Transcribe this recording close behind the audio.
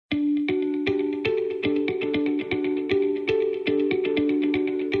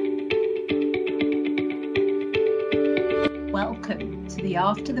Welcome to the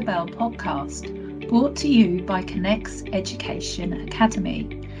After the Bell podcast, brought to you by Connect's Education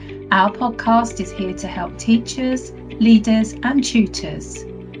Academy. Our podcast is here to help teachers, leaders and tutors.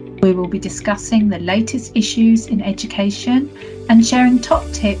 We will be discussing the latest issues in education and sharing top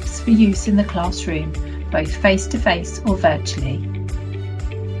tips for use in the classroom, both face-to-face or virtually.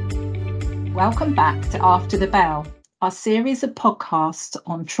 Welcome back to After the Bell, our series of podcasts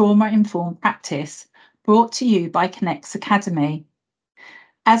on trauma-informed practice, brought to you by Connect's Academy.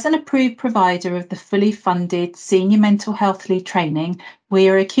 As an approved provider of the fully funded senior mental health lead training, we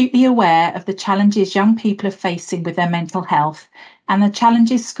are acutely aware of the challenges young people are facing with their mental health and the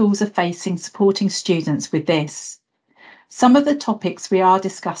challenges schools are facing supporting students with this. Some of the topics we are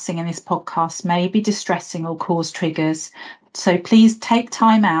discussing in this podcast may be distressing or cause triggers, so please take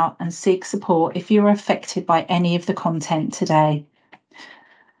time out and seek support if you are affected by any of the content today.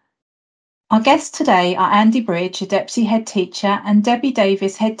 Our guests today are Andy Bridge, a Deputy Head Teacher, and Debbie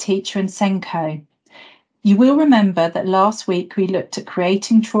Davis, Head Teacher in Senko. You will remember that last week we looked at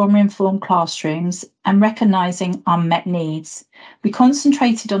creating trauma-informed classrooms and recognising unmet needs. We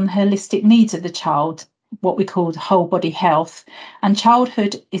concentrated on the holistic needs of the child, what we called whole body health, and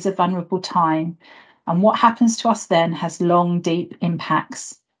childhood is a vulnerable time, and what happens to us then has long, deep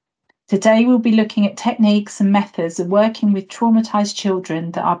impacts. Today, we'll be looking at techniques and methods of working with traumatised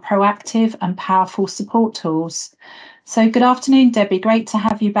children that are proactive and powerful support tools. So good afternoon, Debbie. Great to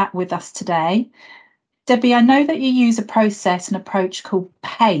have you back with us today. Debbie, I know that you use a process and approach called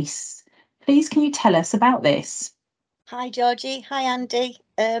PACE. Please, can you tell us about this? Hi, Georgie. Hi, Andy.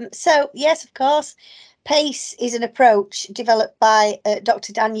 Yes, of course. PACE is an approach developed by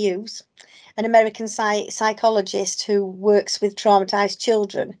Dr. Dan Hughes, an American psychologist who works with traumatised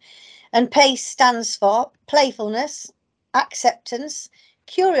children. And PACE stands for playfulness, acceptance,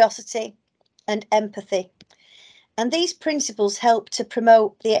 curiosity, and empathy. And these principles help to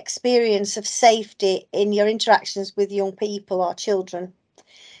promote the experience of safety in your interactions with young people or children.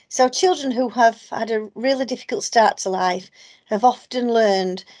 So children who have had a really difficult start to life have often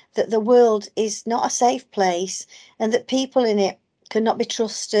learned that the world is not a safe place and that people in it cannot be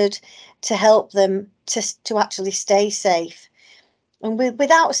trusted to help them to actually stay safe. And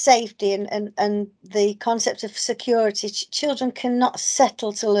without safety and the concept of security, children cannot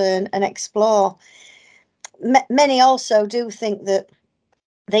settle to learn and explore. Many also do think that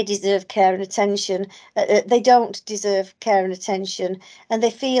they deserve care and attention. They don't deserve care and attention, and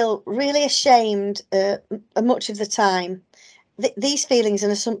they feel really ashamed much of the time. These feelings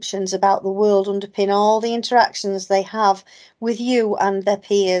and assumptions about the world underpin all the interactions they have with you and their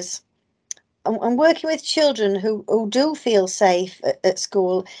peers. And working with children who do feel safe at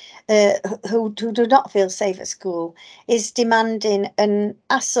school, who do not feel safe at school, is demanding and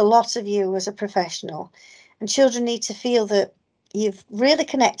asks a lot of you as a professional. And children need to feel that you've really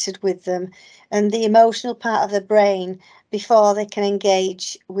connected with them and the emotional part of the brain before they can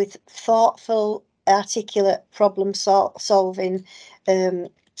engage with thoughtful, articulate problem solving,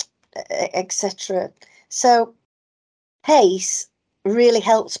 etc. So PACE really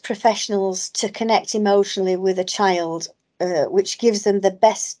helps professionals to connect emotionally with a child, which gives them the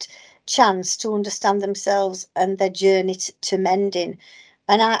best chance to understand themselves and their journey to mending.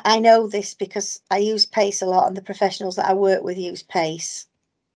 And I know this because I use PACE a lot, and the professionals that I work with use PACE.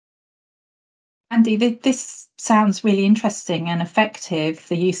 Andy, this sounds really interesting and effective,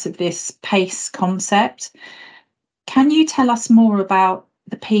 the use of this PACE concept. Can you tell us more about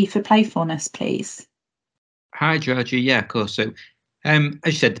the P for playfulness, please? Hi, Georgie. Yeah, of course. So, as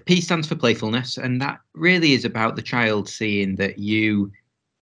you said, the P stands for playfulness, and that really is about the child seeing that you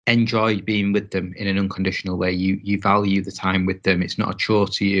enjoy being with them in an unconditional way. You value the time with them. It's not a chore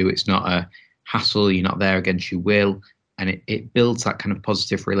to you. It's not a hassle. You're not there against your will. And it builds that kind of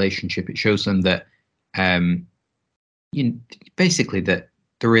positive relationship. It shows them that, basically that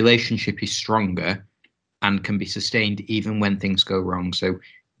the relationship is stronger and can be sustained even when things go wrong. So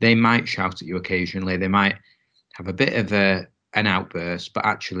they might shout at you occasionally. They might have a bit of an outburst, but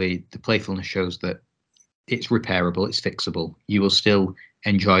actually the playfulness shows that it's repairable, it's fixable. You will still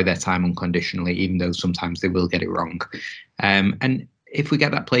enjoy their time unconditionally, even though sometimes they will get it wrong. And if we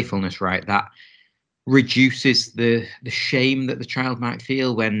get that playfulness right, that reduces the shame that the child might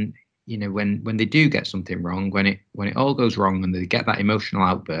feel when they do get something wrong, when it all goes wrong and they get that emotional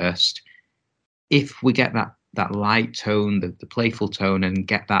outburst. If we get that light tone, the playful tone, and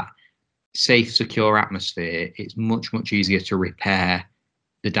get that safe, secure atmosphere, it's much, much easier to repair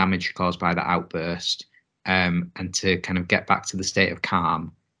the damage caused by that outburst, and to kind of get back to the state of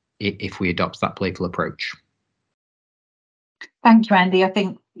calm if we adopt that playful approach. Thank you, Andy. I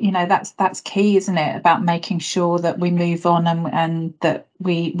think, that's key, isn't it? About making sure that we move on, and that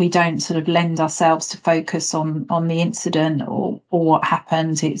we don't sort of lend ourselves to focus on the incident or what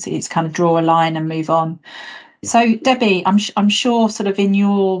happened. It's kind of draw a line and move on. So Debbie, I'm sure sort of in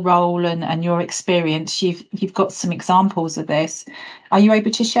your role and your experience, you've got some examples of this. Are you able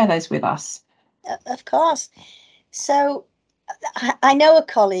to share those with us? Of course. So I know a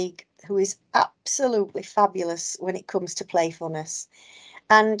colleague who is absolutely fabulous when it comes to playfulness,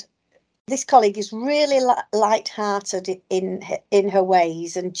 and this colleague is really light-hearted in her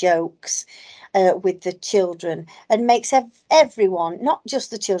ways and jokes with the children, and makes everyone, not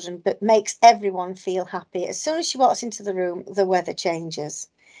just the children, but makes everyone feel happy. As soon as she walks into the room, the weather changes,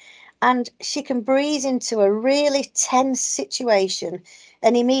 and she can breeze into a really tense situation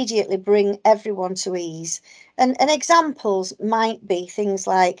and immediately bring everyone to ease. And examples might be things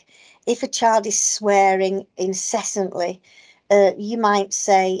like, if a child is swearing incessantly, you might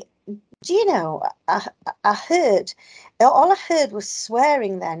say, do you know, I heard, all I heard was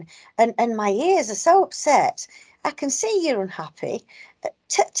swearing then, and my ears are so upset. I can see you're unhappy.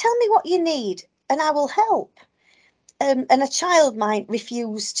 Tell me what you need and I will help. And a child might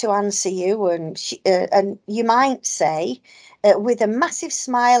refuse to answer you, and you might say, with a massive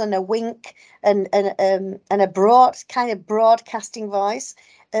smile and a wink and a broadcasting voice,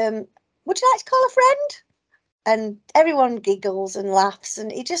 would you like to call a friend? And everyone giggles and laughs,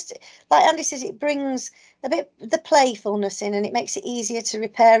 and it just, like Andy says, it brings a bit the playfulness in, and it makes it easier to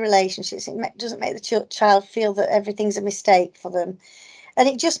repair relationships. It doesn't make the child feel that everything's a mistake for them, and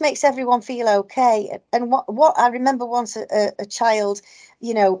it just makes everyone feel okay. And what I remember once, a child,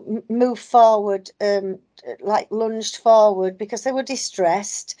 moved forward, like lunged forward because they were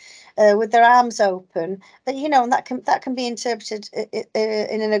distressed, with their arms open, and that can be interpreted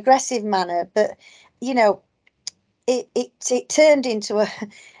in an aggressive manner, but you know it turned into a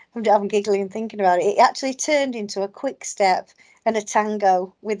I'm giggling thinking about it. It actually turned into a quick step and a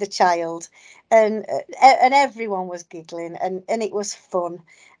tango with the child, and everyone was giggling, and it was fun.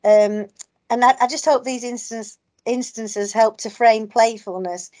 And I just hope these instances help to frame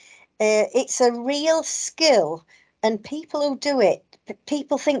playfulness. It's a real skill, and people who do it,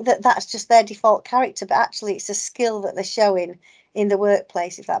 people think that that's just their default character, but actually it's a skill that they're showing in the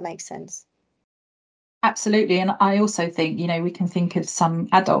workplace, if that makes sense. Absolutely. And I also think, we can think of some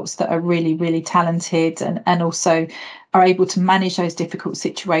adults that are really, really talented and also are able to manage those difficult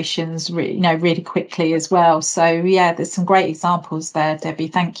situations, really quickly as well. So, yeah, there's some great examples there, Debbie.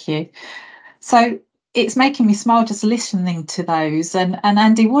 Thank you. So it's making me smile just listening to those. And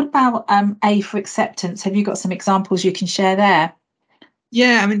Andy, what about A for acceptance? Have you got some examples you can share there?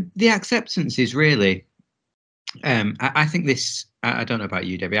 Yeah, I mean, the acceptance is really, I think this, I don't know about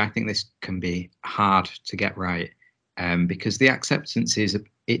you, Debbie, I think this can be hard to get right, because the acceptance is,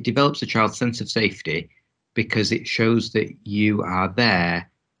 it develops a child's sense of safety because it shows that you are there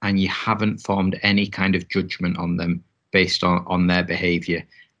and you haven't formed any kind of judgment on them based on their behaviour.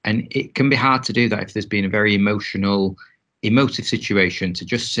 And it can be hard to do that if there's been a very emotive situation, to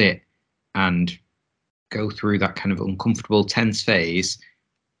just sit and go through that kind of uncomfortable, tense phase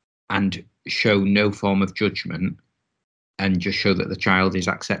and show no form of judgment and just show that the child is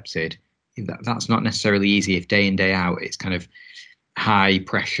accepted. That's not necessarily easy if day in, day out it's kind of high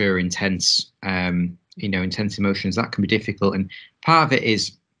pressure, intense, intense emotions. That can be difficult. And part of it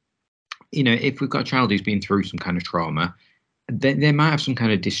is, if we've got a child who's been through some kind of trauma, they might have some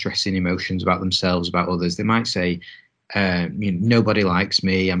kind of distressing emotions about themselves, about others. They might say, nobody likes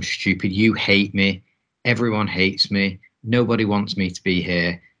me, I'm stupid, you hate me, everyone hates me, nobody wants me to be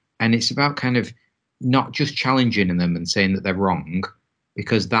here. And it's about kind of not just challenging them and saying that they're wrong,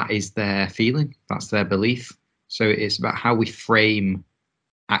 because that is their feeling, that's their belief. So it's about how we frame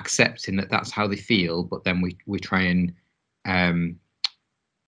accepting that that's how they feel, but then we try and kind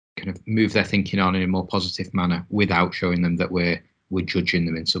of move their thinking on in a more positive manner without showing them that we're judging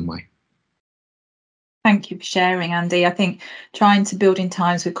them in some way. Thank you for sharing, Andy. I think trying to build in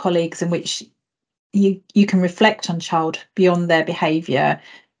times with colleagues in which you can reflect on child beyond their behaviour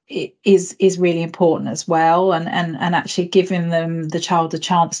is really important as well, and actually giving the child a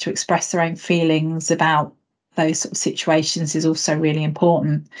chance to express their own feelings about those sort of situations is also really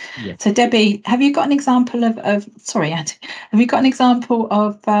important. Yeah. So Debbie, have you got an example of sorry, Andy, have you got an example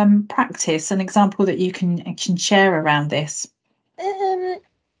of practice, an example that you can share around this?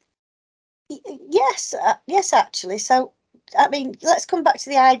 Yes, actually. So, I mean, let's come back to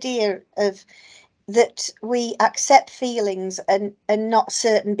the idea of that we accept feelings and not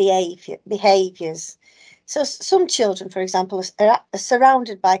certain behaviors. So some children, for example, are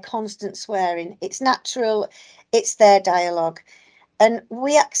surrounded by constant swearing. It's natural, it's their dialogue. And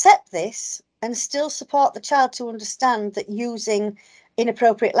we accept this and still support the child to understand that using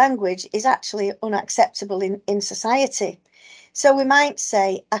inappropriate language is actually unacceptable in society. So we might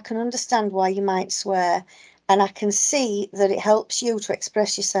say, I can understand why you might swear, and I can see that it helps you to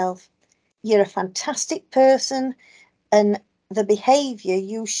express yourself. You're a fantastic person, and the behaviour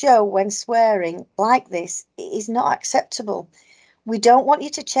you show when swearing like this is not acceptable. We don't want you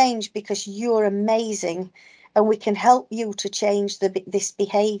to change because you're amazing, and we can help you to change this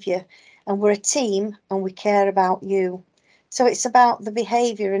behaviour. And we're a team, and we care about you. So it's about the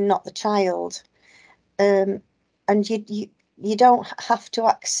behaviour and not the child. And you don't have to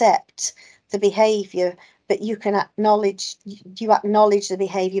accept the behaviour, but you can acknowledge the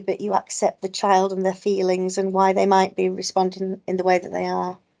behaviour, but you accept the child and their feelings and why they might be responding in the way that they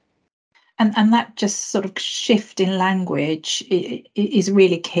are. And that just sort of shift in language is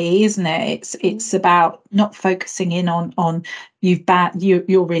really key, isn't it? It's about not focusing in on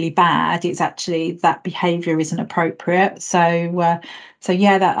you're really bad. It's actually that behaviour isn't appropriate. So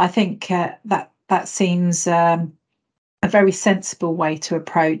yeah, that I think that seems a very sensible way to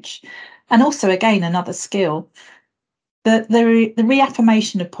approach. And also, again, another skill, the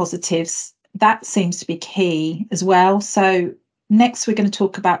reaffirmation of positives, that seems to be key as well. So next, we're going to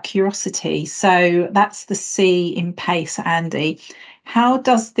talk about curiosity. So that's the C in PACE, Andy. How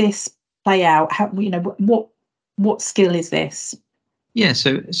does this play out? How, what skill is this? Yeah,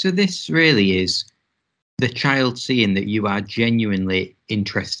 so this really is the child seeing that you are genuinely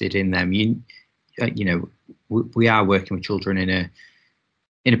interested in them. We are working with children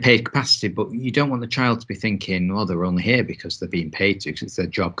in a paid capacity, but you don't want the child to be thinking, well, they're only here because they're being paid to, because it's their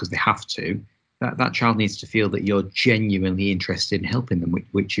job, because they have to. That child needs to feel that you're genuinely interested in helping them,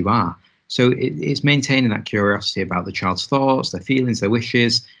 which you are. So it's maintaining that curiosity about the child's thoughts, their feelings, their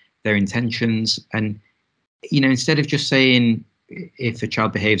wishes, their intentions. And, instead of just saying, if a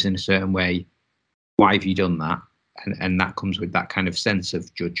child behaves in a certain way, why have you done that? And that comes with that kind of sense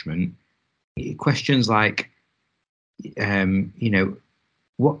of judgment. Questions like,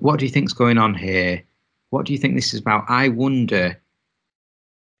 what do you think's going on here? What do you think this is about? I wonder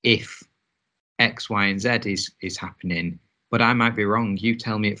if X, Y, and Z is happening, but I might be wrong. You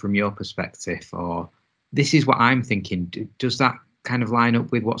tell me it from your perspective, or this is what I'm thinking. Does that kind of line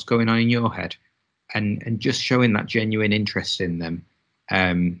up with what's going on in your head? And just showing that genuine interest in them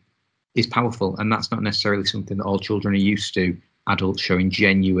is powerful, and that's not necessarily something that all children are used to. Adults showing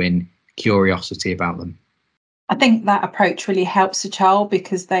genuine curiosity about them. I think that approach really helps a child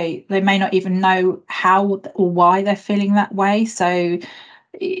because they may not even know how or why they're feeling that way. So,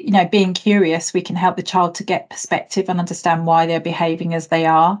 being curious, we can help the child to get perspective and understand why they're behaving as they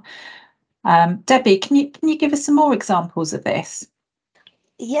are. Debbie, can you give us some more examples of this?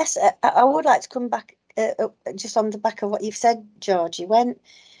 Yes, I would like to come back just on the back of what you've said, Georgie. When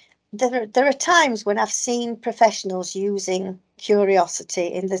there are times when I've seen professionals using curiosity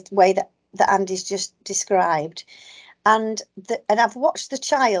in the way that Andy's just described, and I've watched the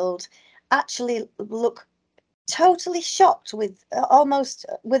child actually look totally shocked, with almost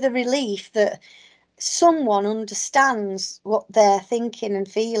with a relief that someone understands what they're thinking and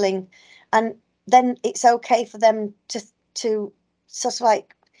feeling, and then it's okay for them to sort of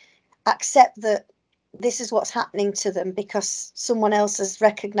like accept that this is what's happening to them because someone else has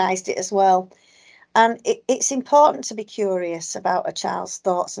recognized it as well. And it's important to be curious about a child's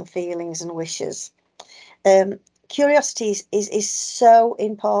thoughts and feelings and wishes. Curiosity is so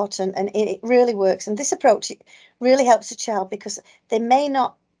important, and it really works. And this approach really helps a child because they may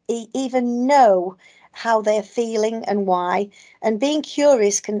not even know how they're feeling and why. And being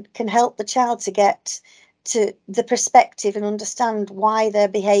curious can help the child to get to the perspective and understand why they're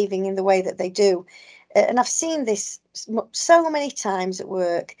behaving in the way that they do. And I've seen this so many times at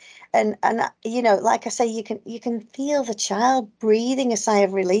work, and like I say, you can feel the child breathing a sigh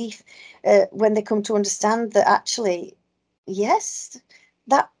of relief when they come to understand that actually, yes,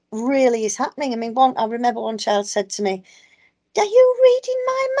 that really is happening. I mean, I remember one child said to me, "Are you reading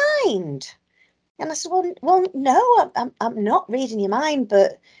my mind?" And I said, "Well, no, I'm not reading your mind,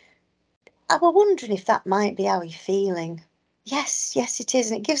 but I was wondering if that might be how you're feeling." Yes, it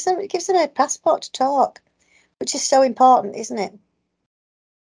is, and it gives them a passport to talk, which is so important, isn't it?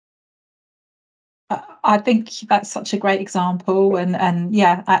 I think that's such a great example, and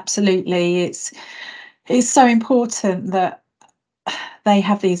yeah, absolutely, it's so important that they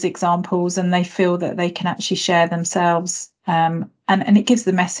have these examples and they feel that they can actually share themselves, and it gives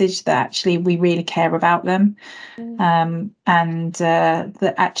the message that actually we really care about them, and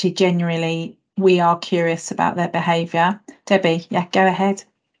that actually genuinely we are curious about their behaviour. Debbie, yeah, go ahead.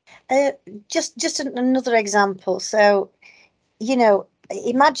 Just another example. So,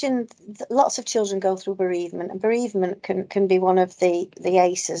 imagine lots of children go through bereavement, and bereavement can be one of the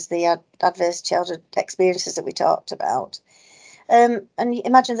ACEs, the adverse childhood experiences that we talked about. And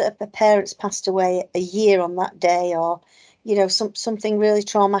imagine that a parent's passed away a year on that day, or something really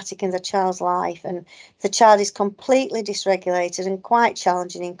traumatic in the child's life, and the child is completely dysregulated and quite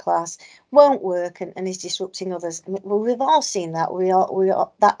challenging in class, won't work, and is disrupting others. Well, we've all seen that.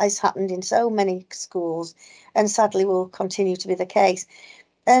 That has happened in so many schools, and sadly will continue to be the case.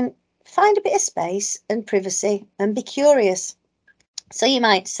 And find a bit of space and privacy and be curious. So you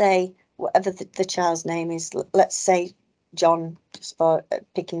might say, whatever the child's name is, let's say John, just for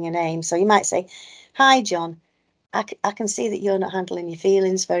picking a name. So you might say, "Hi, John. I can see that you're not handling your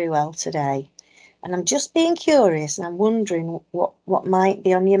feelings very well today. And I'm just being curious, and I'm wondering what might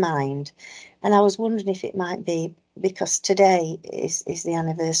be on your mind. And I was wondering if it might be because today is the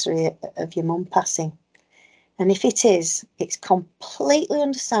anniversary of your mum passing. And if it is, it's completely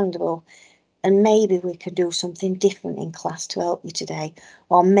understandable. And maybe we could do something different in class to help you today.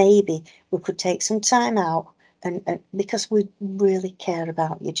 Or maybe we could take some time out and because we really care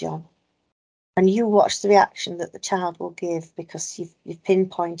about you, John." And you watch the reaction that the child will give because you've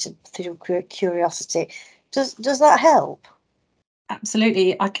pinpointed through curiosity. Does that help?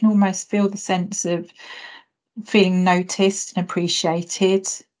 Absolutely. I can almost feel the sense of feeling noticed and appreciated,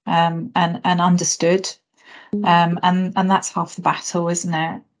 and understood. And that's half the battle, isn't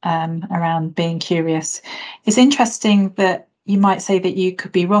it? Around being curious. It's interesting that you might say that you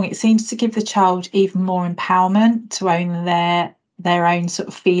could be wrong. It seems to give the child even more empowerment to own their own sort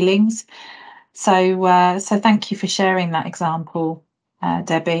of feelings. So thank you for sharing that example,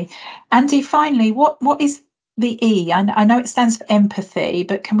 Debbie. Andy, finally, what is the E? I know it stands for empathy,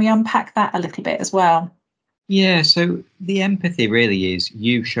 but can we unpack that a little bit as well? Yeah, so the empathy really is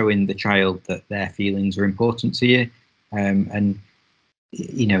you showing the child that their feelings are important to you. And,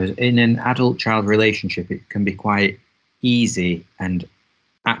 in an adult-child relationship, it can be quite easy and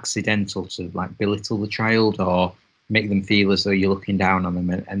accidental to like belittle the child or make them feel as though you're looking down on them.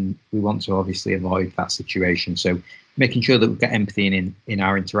 And we want to obviously avoid that situation. So making sure that we get empathy in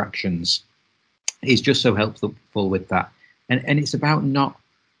our interactions is just so helpful with that. And it's about not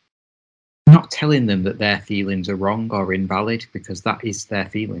telling them that their feelings are wrong or invalid, because that is their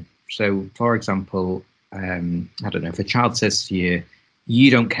feeling. So, for example, I don't know, if a child says to you, "You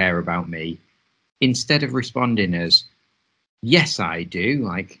don't care about me," instead of responding as, "Yes, I do,"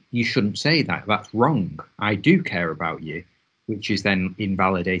 like, "You shouldn't say that, that's wrong. I do care about you," which is then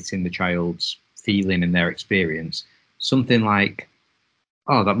invalidating the child's feeling and their experience. Something like,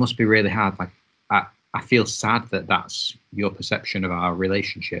 "Oh, that must be really hard. Like, I feel sad that that's your perception of our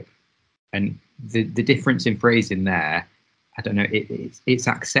relationship." And the difference in phrasing there, I don't know, it's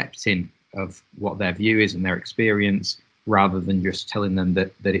accepting of what their view is and their experience, rather than just telling them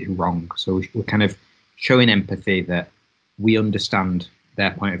that it's wrong. So we're kind of showing empathy, that we understand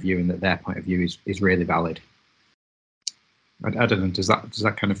their point of view and that their point of view is really valid. I don't know, does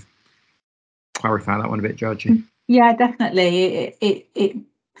that kind of clarify that one a bit, Georgie? Yeah, definitely. It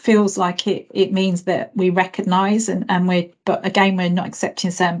feels like it means that we recognise but again, we're not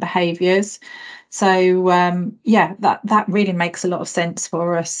accepting certain behaviours. So that really makes a lot of sense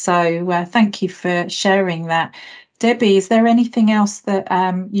for us. So thank you for sharing that. Debbie, is there anything else that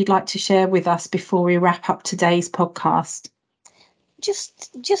you'd like to share with us before we wrap up today's podcast?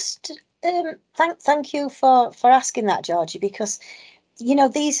 Thank you for asking that, Georgie, because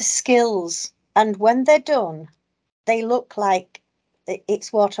these are skills, and when they're done, they look like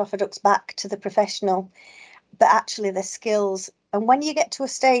it's water off a duck's back to the professional, but actually they're skills. And when you get to a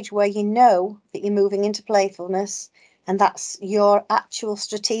stage where you know that you're moving into playfulness, and that's your actual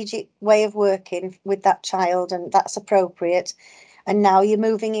strategic way of working with that child, and that's appropriate, and now you're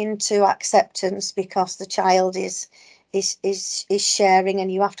moving into acceptance because the child is sharing,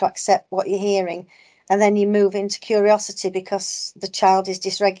 and you have to accept what you're hearing. And then you move into curiosity because the child is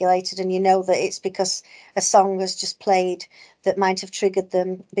dysregulated, and you know that it's because a song has just played that might have triggered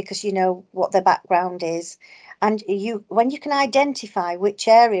them, because you know what their background is. And when you can identify which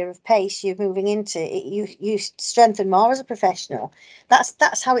area of pace you're moving into, you strengthen more as a professional.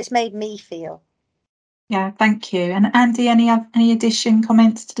 That's how it's made me feel. Yeah, thank you. And Andy, any addition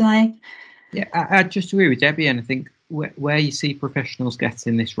comments today? Yeah, I just agree with Debbie, and I think where you see professionals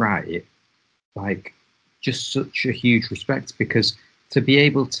getting this right, like, just such a huge respect, because to be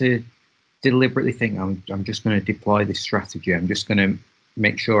able to deliberately think, I'm just going to deploy this strategy, I'm just going to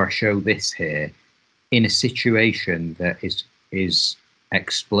make sure I show this here in a situation that is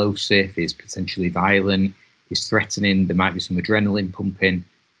explosive, is potentially violent, is threatening, there might be some adrenaline pumping.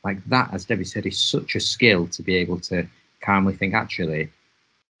 Like that, as Debbie said, is such a skill to be able to calmly think, actually,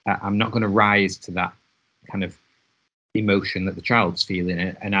 I'm not going to rise to that kind of emotion that the child's feeling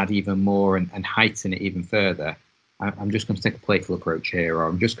and add even more and heighten it even further. I'm just going to take a playful approach here, or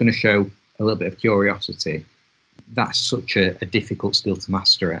I'm just going to show a little bit of curiosity. That's such a difficult skill to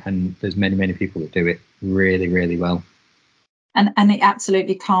master, and there's many people that do it really, really well. And it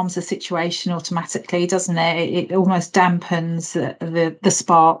absolutely calms the situation automatically, doesn't it? It almost dampens the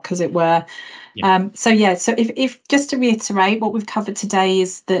spark, as it were. Yeah. So if just to reiterate, what we've covered today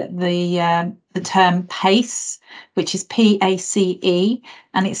is the term PACE, which is PACE,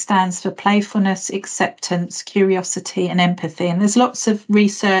 and it stands for playfulness, acceptance, curiosity, and empathy. And there's lots of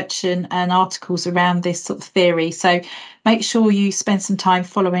research and articles around this sort of theory. So make sure you spend some time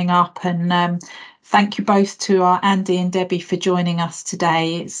following up, and thank you both to our Andy and Debbie for joining us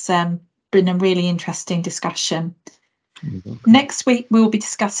today. It's been a really interesting discussion. Next week, we'll be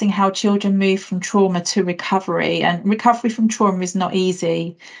discussing how children move from trauma to recovery. And recovery from trauma is not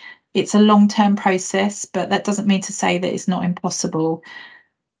easy. It's a long-term process, but that doesn't mean to say that it's not impossible.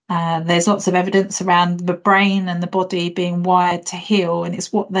 There's lots of evidence around the brain and the body being wired to heal, and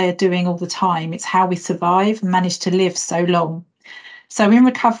it's what they're doing all the time. It's how we survive and manage to live so long. So in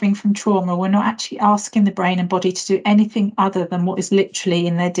recovering from trauma, we're not actually asking the brain and body to do anything other than what is literally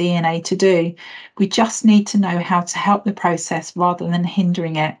in their DNA to do. We just need to know how to help the process rather than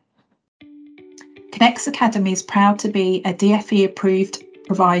hindering it. Connects Academy is proud to be a DFE approved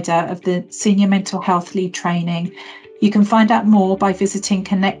provider of the Senior Mental Health Lead training. You can find out more by visiting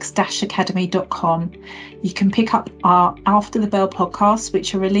connects-academy.com. You can pick up our After the Bell podcasts,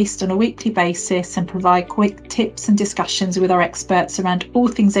 which are released on a weekly basis and provide quick tips and discussions with our experts around all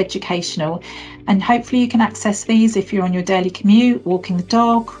things educational. And hopefully you can access these if you're on your daily commute, walking the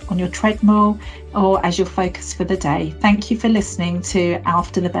dog, on your treadmill, or as your focus for the day. Thank you for listening to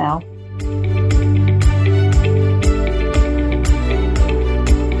After the Bell.